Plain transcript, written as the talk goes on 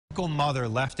Local mother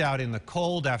left out in the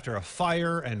cold after a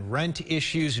fire and rent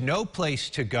issues, no place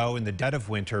to go in the dead of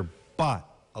winter, but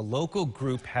a local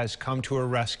group has come to her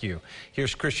rescue.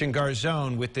 Here's Christian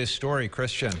Garzone with this story.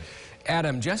 Christian.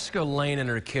 Adam, Jessica Lane and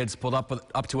her kids pulled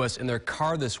up to us in their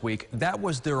car this week. That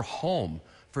was their home.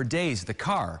 For days, the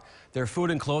car. Their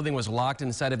food and clothing was locked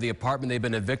inside of the apartment they've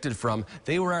been evicted from.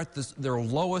 They were at their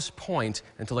lowest point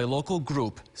until a local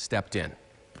group stepped in.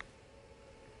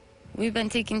 We've been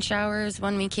taking showers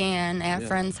when we can at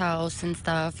friends' house and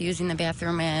stuff, using the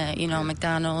bathroom at,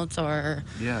 McDonald's or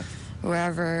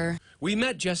wherever. We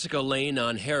met Jessica Lane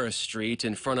on Harris Street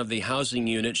in front of the housing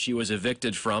unit she was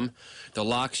evicted from. The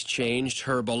locks changed,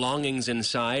 her belongings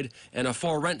inside, and a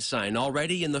for rent sign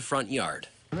already in the front yard.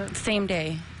 Same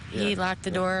day. He locked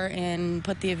the door and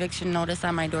put the eviction notice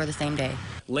on my door the same day.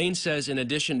 Lane says in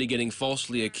addition to getting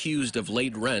falsely accused of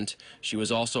late rent, she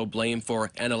was also blamed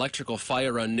for an electrical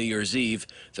fire on New Year's Eve,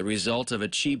 the result of a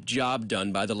cheap job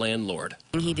done by the landlord.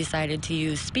 He decided to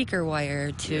use speaker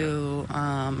wire to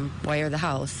wire the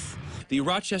house. The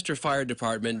Rochester Fire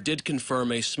Department did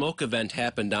confirm a smoke event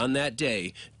happened on that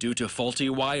day due to faulty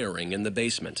wiring in the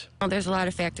basement. Well, there's a lot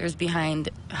of factors behind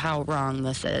how wrong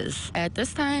this is. At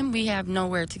this time, we have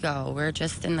nowhere to go. We're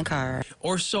just in the car.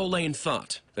 Or so Lane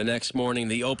thought. The next morning,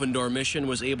 the Open Door mission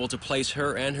was able to place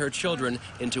her and her children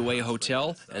into a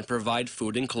hotel and provide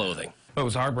food and clothing. It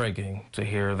was heartbreaking to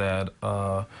hear that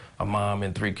a mom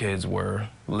and 3 kids were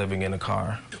living in a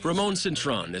car. Ramon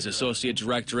Cintron is associate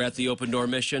director at the Open Door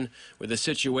Mission. With a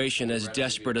situation as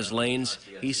desperate as Lane's,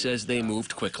 he says they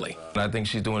moved quickly. I think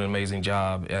she's doing an amazing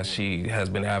job as she has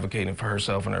been advocating for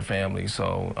herself and her family,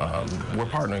 so we're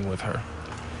partnering with her.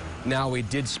 Now, we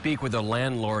did speak with the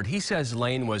landlord. He says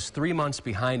Lane was 3 months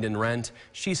behind in rent.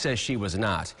 She says she was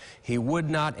not. He would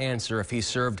not answer if he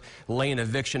served Lane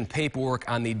eviction paperwork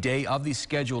on the day of the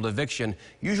scheduled eviction.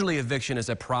 Usually eviction is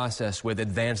a process with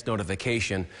advance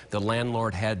notification. The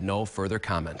landlord had no further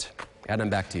comment.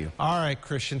 Adam, back to you. All right,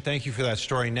 Christian, thank you for that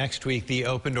story. Next week, the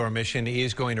Open Door mission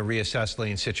is going to reassess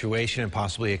Lane's situation and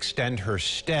possibly extend her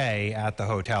stay at the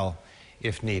hotel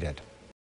if needed.